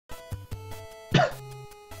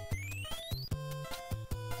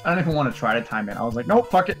I don't even want to try to time it. I was like, nope,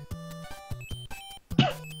 fuck it. I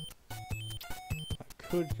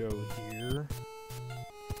could go here,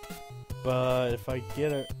 but if I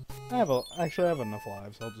get it, actually I have enough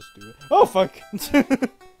lives. I'll just do it. Oh fuck!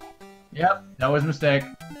 Yep, that was a mistake.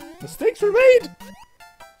 Mistakes were made.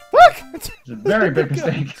 Fuck! It's a very big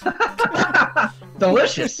mistake.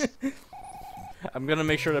 Delicious. I'm gonna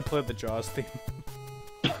make sure to play the Jaws theme.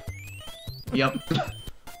 Yep.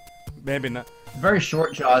 Maybe not. Very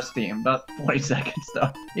short Jaws theme, about 40 seconds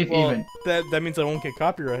though, if Well, even. that means I won't get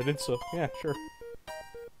copyrighted. So yeah, sure.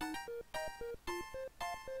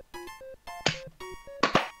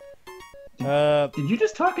 Did you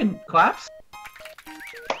just talk in claps?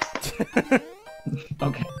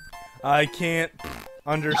 Okay. I can't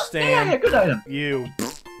understand Yeah, good item. you.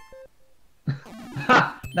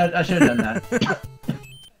 Ha! I should have done that.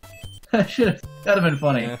 I should have. That'd have been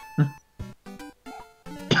funny.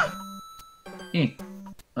 Yeah.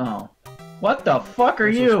 Oh. What the fuck are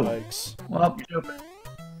you? Spikes. Well, stupid.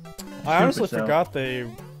 I honestly Stupid, so. forgot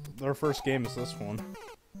their first game is this one.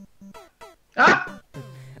 Ah!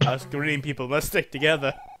 Us green people must stick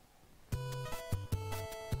together.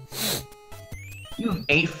 You have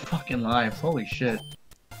 8 fucking lives. Holy shit.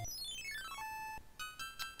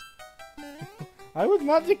 I would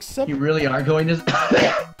not accept. You really are going to.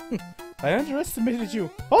 I underestimated you.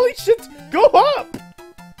 Holy shit! Go up!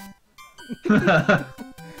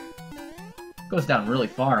 Goes down really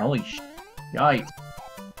far. Holy shit. Yikes.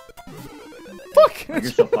 Fuck! Oh, you're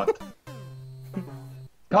so fucked.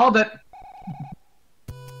 Called it!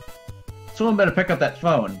 Someone better pick up that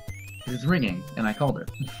phone. 'Cause it's ringing, and I called it.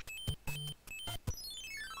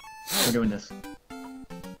 We're doing this.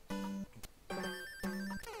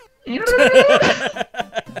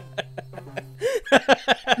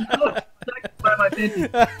 By my fancy.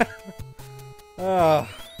 Ah,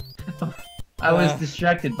 I was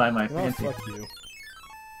distracted by my oh, fancy. fuck you.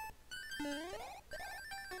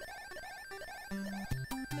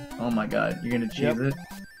 Oh my god, you're gonna cheese Yep. it?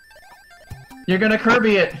 You're gonna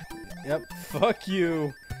Kirby it! Yep, fuck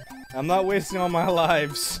you. I'm not wasting all my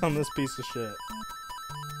lives on this piece of shit.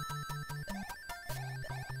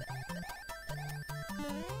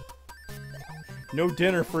 No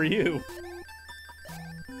dinner for you.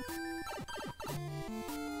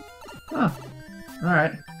 Huh.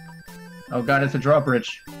 Alright. Oh god, it's a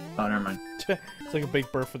drawbridge. Oh, never mind. It's like a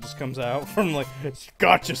big bird that just comes out from like,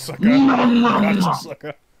 gotcha, sucker. Gotcha,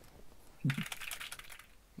 sucker.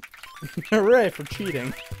 Hooray for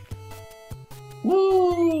cheating.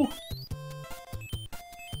 Woo! Do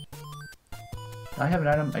I have an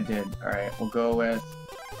item? I did. Alright, we'll go with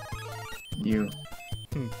you.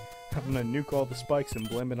 I'm gonna nuke all the spikes and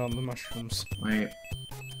blame it on the mushrooms. Wait.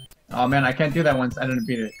 Oh man, I can't do that once. I didn't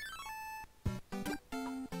beat it.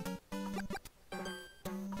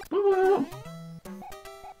 Woo!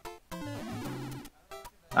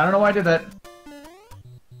 I don't know why I did that.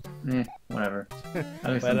 Eh, whatever. At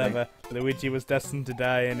least something. Whatever. Luigi was destined to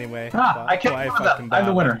die anyway. Ah, I killed Why one of fucking them. I'm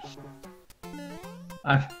the bother?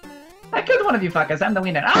 winner. I killed one of you fuckers. I'm the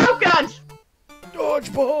winner. Oh god!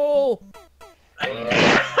 Dodgeball!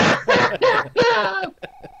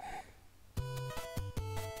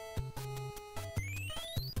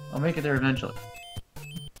 I'll make it there eventually.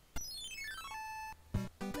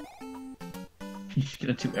 He's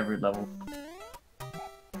gonna do every level.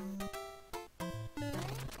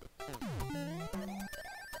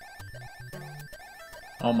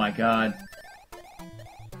 Oh my god.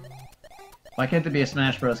 Why can't there be a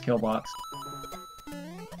Smash Bros. Kill box?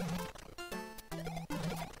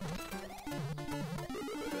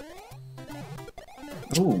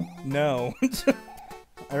 Ooh. No.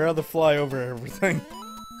 I'd rather fly over everything.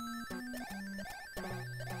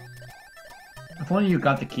 If only you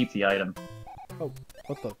got to keep the item. Oh,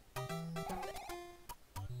 what the?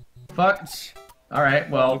 Fuck. Alright,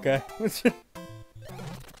 well, Okay.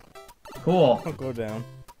 cool. I'll go down.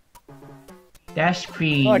 That's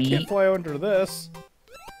pretty Oh, I neat. can't fly under this.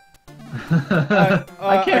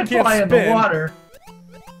 I can't fly in the spin. water.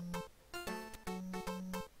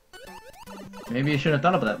 Maybe you should have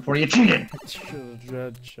thought about that before you cheated.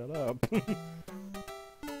 Shut up.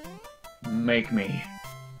 Make me.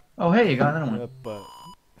 Oh, hey, you got another one. But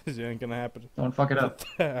it ain't gonna happen. Don't fuck it up.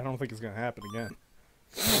 I don't think it's gonna happen again.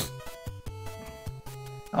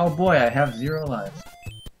 Oh boy, I have 0 lives.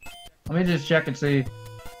 Let me just check and see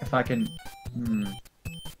if I can...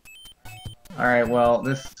 Alright, well,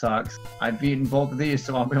 this sucks. I've beaten both of these,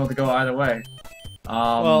 so I'll be able to go either way.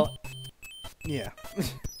 Well, yeah.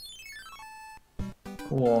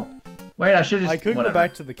 Cool. Wait, I should just... I could whatever. go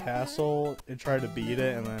back to the castle and try to beat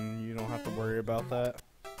it, and then you don't have to worry about that.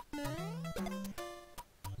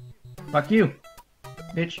 Fuck you.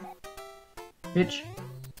 Bitch. Bitch.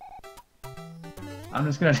 I'm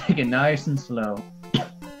just gonna take it nice and slow.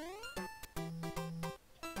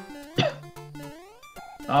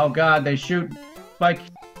 Oh god, they shoot Spike.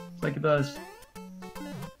 Like it does.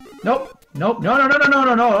 Nope. Nope. No, no, no, no, no,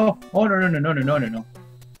 no, no. Oh, no, no, no, no, no, no, no, no.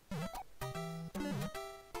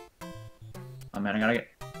 Oh man, I gotta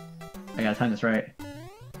time this right.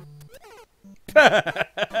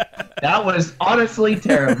 That was honestly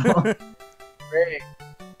terrible. Great.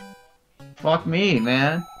 Fuck me,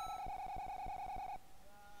 man.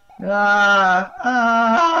 Well,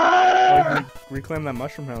 reclaim that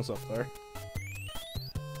mushroom house up there.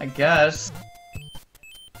 I guess.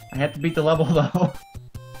 I have to beat the level though.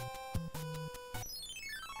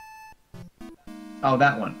 Oh,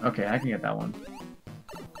 that one. Okay, I can get that one.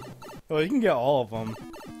 Well, you can get all of them,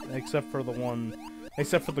 except for the one,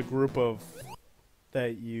 except for the group of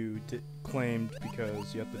that you claimed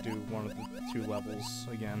because you have to do one of the 2 levels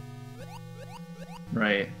again.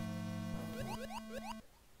 Right.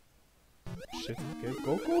 Shit.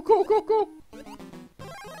 Go, go, go, go, go!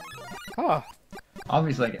 Ah.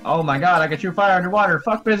 Obviously. Oh my god, I can shoot fire underwater.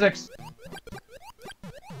 Fuck physics.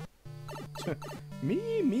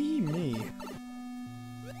 Me.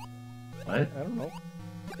 What? I don't know.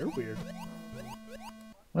 You're weird.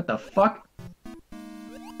 What the fuck?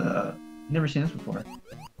 Never seen this before.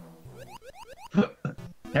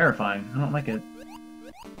 Terrifying. I don't like it.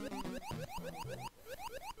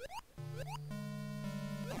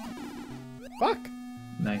 Fuck!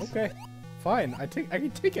 Nice. Okay. Fine. I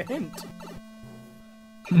can take a hint.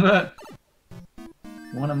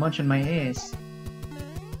 Wanna munch in my ass?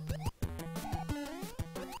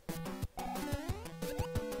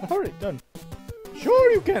 Alright, done.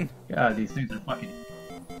 Sure you can! God, these things are fucking...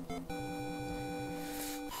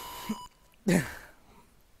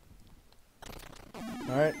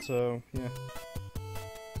 Alright, so, yeah.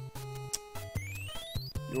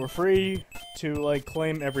 You were free to, like,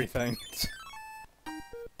 claim everything.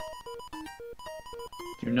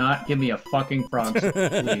 Do not give me a fucking frog, please.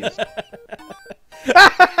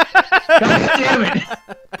 God damn it!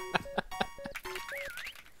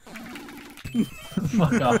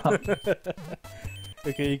 Fuck off.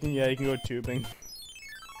 Okay, you can go tubing.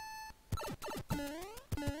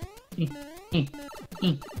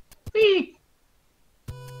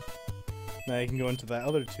 Now you can go into that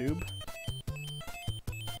other tube.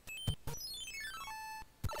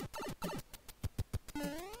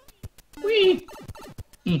 Whee!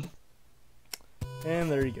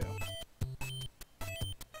 And there you go.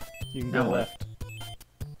 You can go Now what? left.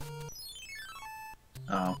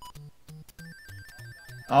 Oh.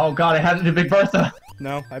 Oh god, I had to do Big Bertha!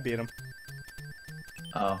 No, I beat him.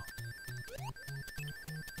 Oh.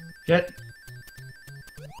 Shit.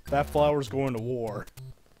 That flower's going to war.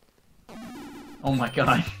 Oh my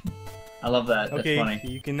god. I love that. Okay, That's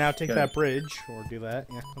funny. you can now take Good. that bridge, or do that.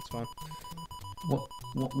 Yeah, that's fine.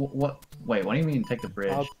 What? Wait, what do you mean take the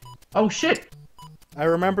bridge? I'll- Oh shit! I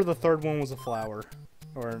remember the third one was a flower.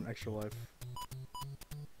 Or an extra life.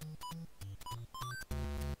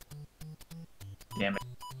 Damn it.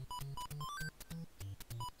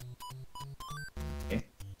 Okay.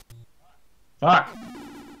 Fuck!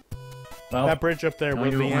 Well, That bridge up there only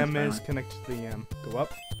where do the it once, M is finally. connected to the M. Go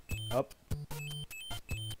up. Up.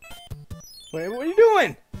 Wait, what are you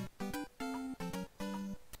doing?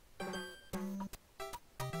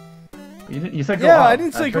 you said go Yeah, up. I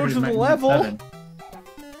didn't say go figured to you the meant level. 7.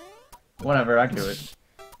 Whatever, I can do it.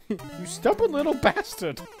 You stubborn little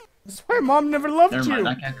bastard. That's why Mom never loved Never you. mind,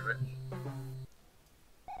 I can't do it.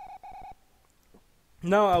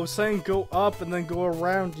 No, I was saying go up and then go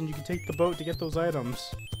around and you can take the boat to get those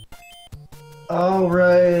items. Oh,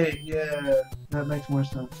 right, yeah. That makes more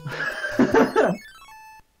sense.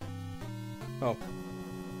 Oh.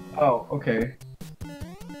 Oh, okay.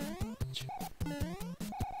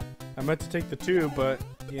 I meant to take the tube, but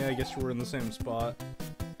yeah, I guess you were in the same spot.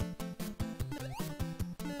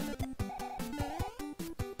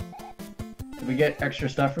 Did we get extra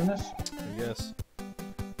stuff from this? I guess.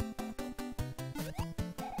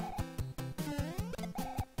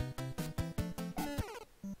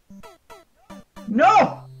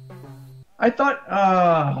 No! I thought,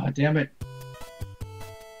 damn it.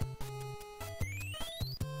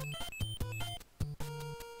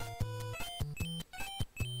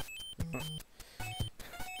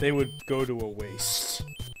 They would go to a waste.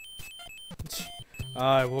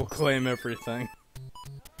 I will claim everything.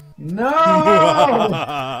 No!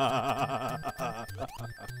 I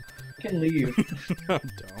can leave.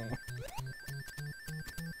 Don't.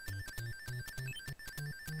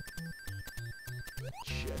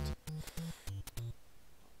 Shit.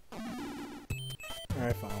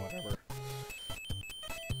 Alright, fine, whatever.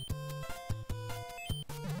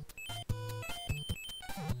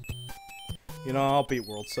 You know, I'll beat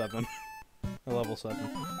World 7. Or level 7.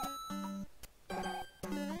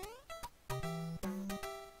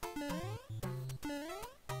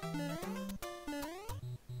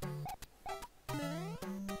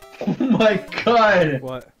 Oh my god!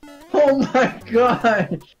 What? Oh my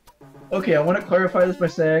god! Okay, I want to clarify this by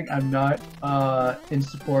saying I'm not in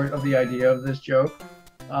support of the idea of this joke.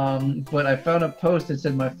 But I found a post that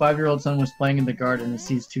said my 5-year-old son was playing in the garden and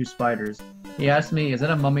sees 2 spiders. He asked me, is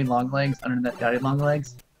that a mummy long legs under that daddy long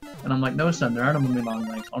legs? And I'm like, no son, there aren't a mummy long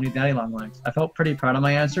legs, only daddy long legs. I felt pretty proud of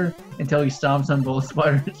my answer until he stomps on both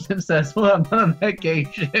spiders and says, well, I'm none of that gay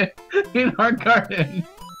shit in our garden.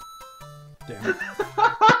 Damn it.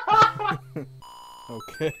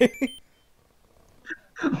 Okay.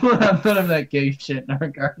 Well, I'm none of that gay shit in our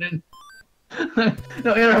garden.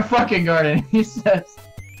 No, in our fucking garden, he says.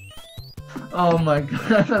 Oh my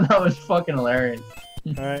god, I thought that was fucking hilarious.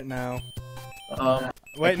 Alright, now. I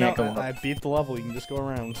Wait, no, can't go up. I beat the level. You can just go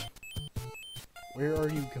around. Where are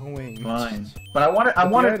you going? Fine. But I Get the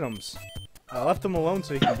wanted items. I left them alone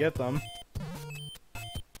so you can get them.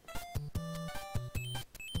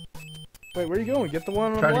 Wait, where are you going? Get the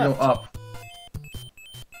one on the trying to left. go up.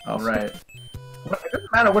 Oh, right. It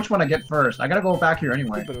doesn't matter which one I get first. I gotta go back here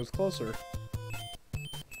anyway. But it was closer.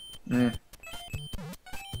 Damn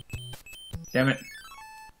it.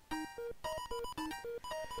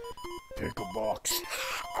 Pick a box.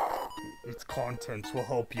 Its contents will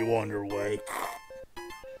help you on your way.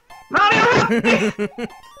 God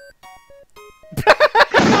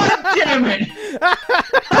damn it!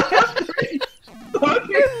 What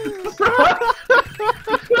the fuck?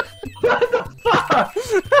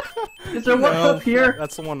 Is there one up here?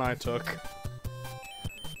 That's the one I took.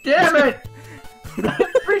 Damn it!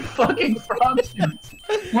 3 fucking frog suits.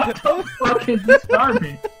 What the fuck is this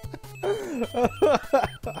garbage?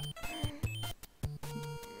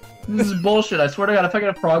 This is bullshit. I swear to God, if I get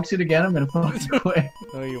a frog suit again, I'm gonna fucking quit.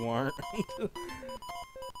 No, you aren't.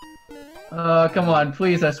 Come on,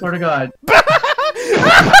 please, I swear to God.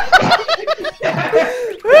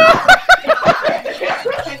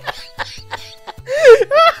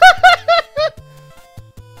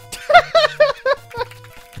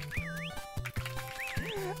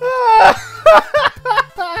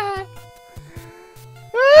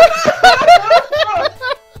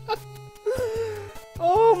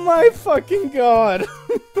 Oh my fucking god!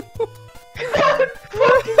 God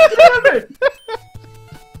fucking damn it!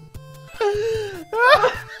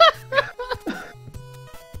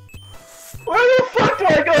 Where the fuck do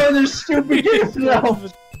I go in this stupid game now?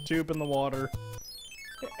 The tube in the water.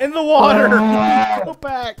 In the water! Oh. Go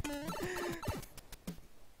back!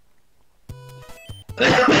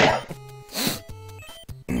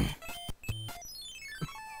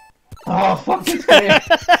 Oh, fuck this game.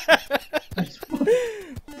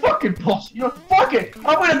 Fucking bullshit. You know, fuck it.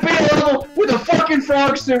 I'm gonna beat a level with a fucking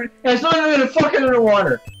frog suit, and it's not even gonna fucking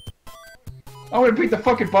underwater. I'm gonna beat the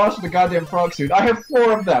fucking boss with a goddamn frog suit. I have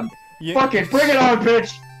 4 of them. Yeah. Fuck it. Bring it on,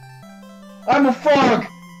 bitch. I'm a frog.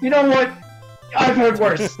 You know what? I've heard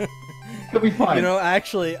worse. It'll be fine. You know,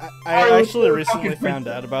 actually, I I actually was recently fucking found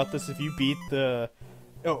princess. out about this. If you beat the...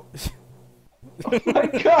 Oh. Oh my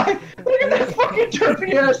god. Look at that fucking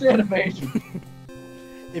derpy ass animation.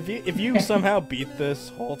 If you somehow beat this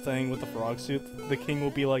whole thing with the frog suit, the king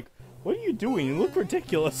will be like, "What are you doing? You look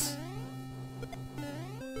ridiculous."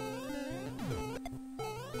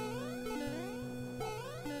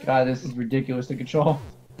 God, this is ridiculous to control.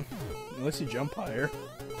 Unless you jump higher.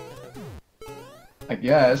 I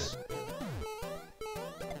guess.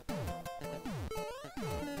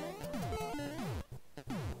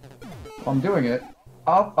 I'm doing it.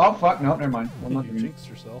 Oh fuck, no, never mind. I'm not You doing it. jinxed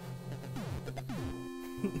yourself.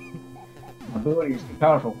 My ability is too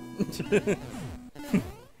powerful.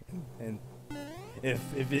 And if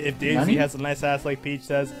Daisy Nani? has a nice ass like Peach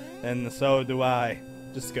says, then so do I.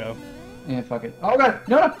 Just go. Yeah, fuck it. Oh god,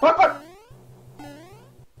 no, fuck!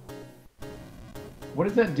 What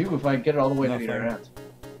does that do if I get it all the way to the Nothing. other end?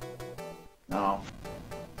 Oh,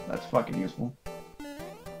 that's fucking useful.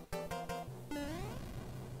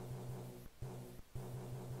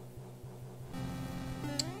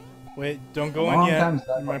 Wait, don't go A in long yet. time since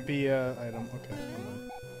There I've- might be item. Okay,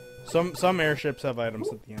 hold on. Some airships have items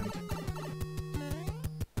at the end.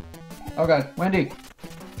 Oh god, Wendy.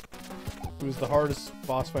 It was the hardest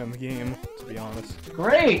boss fight in the game, to be honest,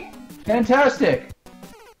 Great! Fantastic!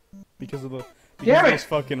 because of the Damn it! those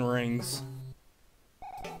fucking rings.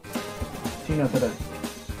 She knows how to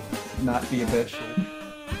not be a bitch.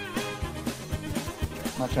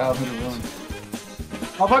 My childhood is ruined.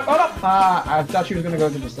 Oh fuck! Oh no! I thought she was gonna go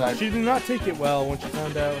to the side. She did not take it well when she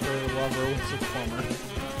found out her lover was a plumber.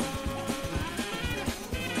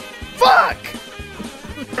 Fuck!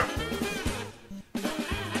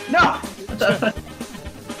 No!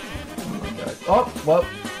 Oh, well.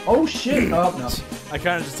 Oh shit! Oh no. I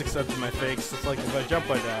kind of just accepted my fakes. It's like if I jump,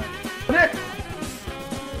 I die. Come here!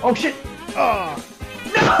 Oh shit! Oh!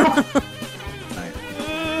 No!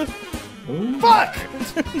 Fuck!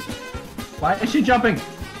 Why is she jumping?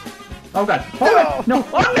 Oh god! Oh god! No!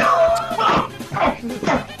 Oh no!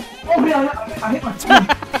 Oh man! I hit my food!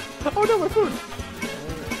 Oh no, my food!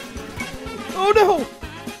 Oh no!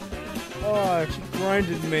 Oh, she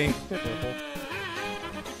grinded me.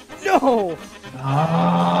 No!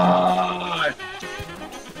 Ah!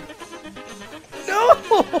 No!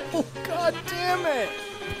 God damn it!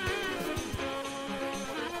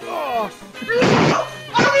 Oh!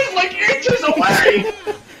 I was like inches away!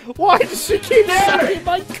 Why does she keep Damn it! sucking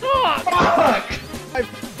my cock? Fuck! I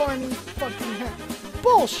finally fucking have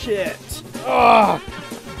bullshit! Ugh!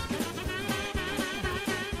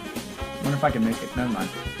 Wonder if I can make it. Never mind.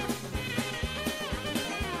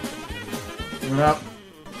 What up?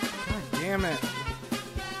 God damn it.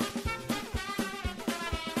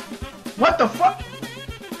 What the fuck?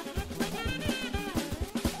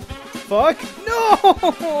 Fuck? No!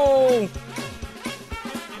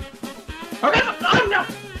 Okay, oh no!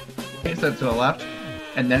 Okay, so to the left,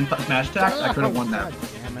 and then smash attack. I could have won that. God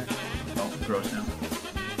damn it. Oh, gross now.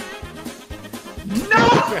 I No!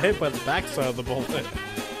 got hit by the backside of the bullet.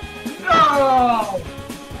 No!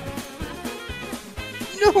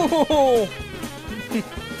 No!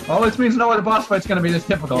 Well, this means no other boss fight's gonna be this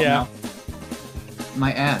difficult Yeah. now.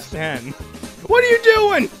 My ass. 10. What are you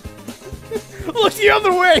doing? Look the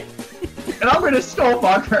other way! And I'm gonna skull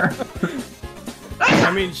fuck her.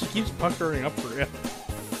 I mean, she keeps puckering up for you.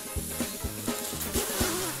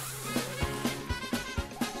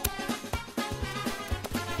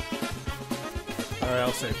 Alright,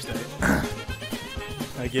 I'll save state.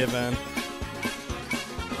 I give in.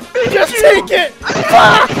 Just take it!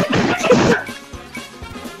 Fuck!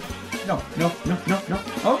 No, no, no, no, no.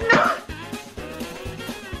 Oh no!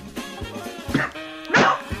 No!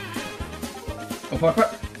 Oh fuck,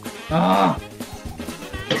 fuck. Ah!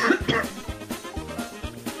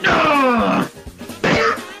 No!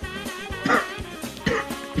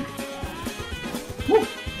 Woo.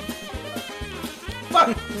 Fuck!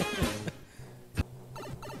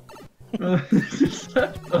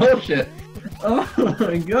 Oh shit. Oh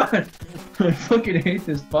my god. I fucking hate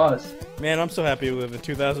this boss. Man, I'm so happy we live in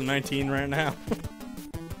 2019 right now.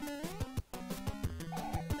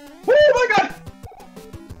 Oh my god!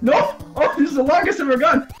 No! Oh, this is the longest I've ever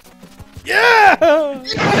gone! Yeah!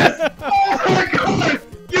 Yes! Oh my god!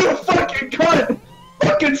 You fucking cunt!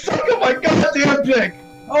 Fucking suck on my goddamn dick!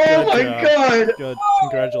 Oh Good my job. god! Good.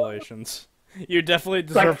 Congratulations. You definitely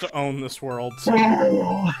deserve to own this world.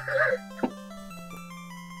 Oh,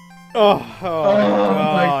 Oh,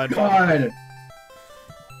 my god!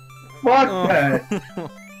 Fuck that!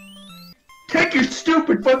 Take your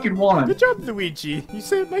stupid fucking wand! Good job, Luigi. You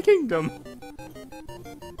saved my kingdom.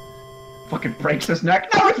 Fucking breaks his neck.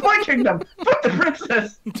 No, it's my kingdom! Fuck the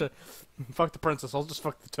princess! Fuck the princess. I'll just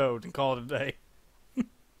fuck the toad and call it a day.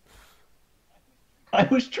 I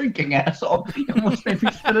was drinking, asshole. You almost made me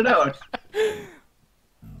spit it out.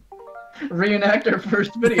 Reenact our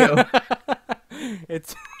first video.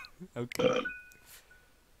 It's okay.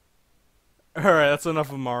 Alright, that's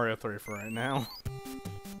enough of Mario 3 for right now.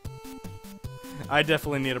 I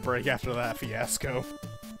definitely need a break after that fiasco.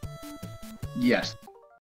 Yes.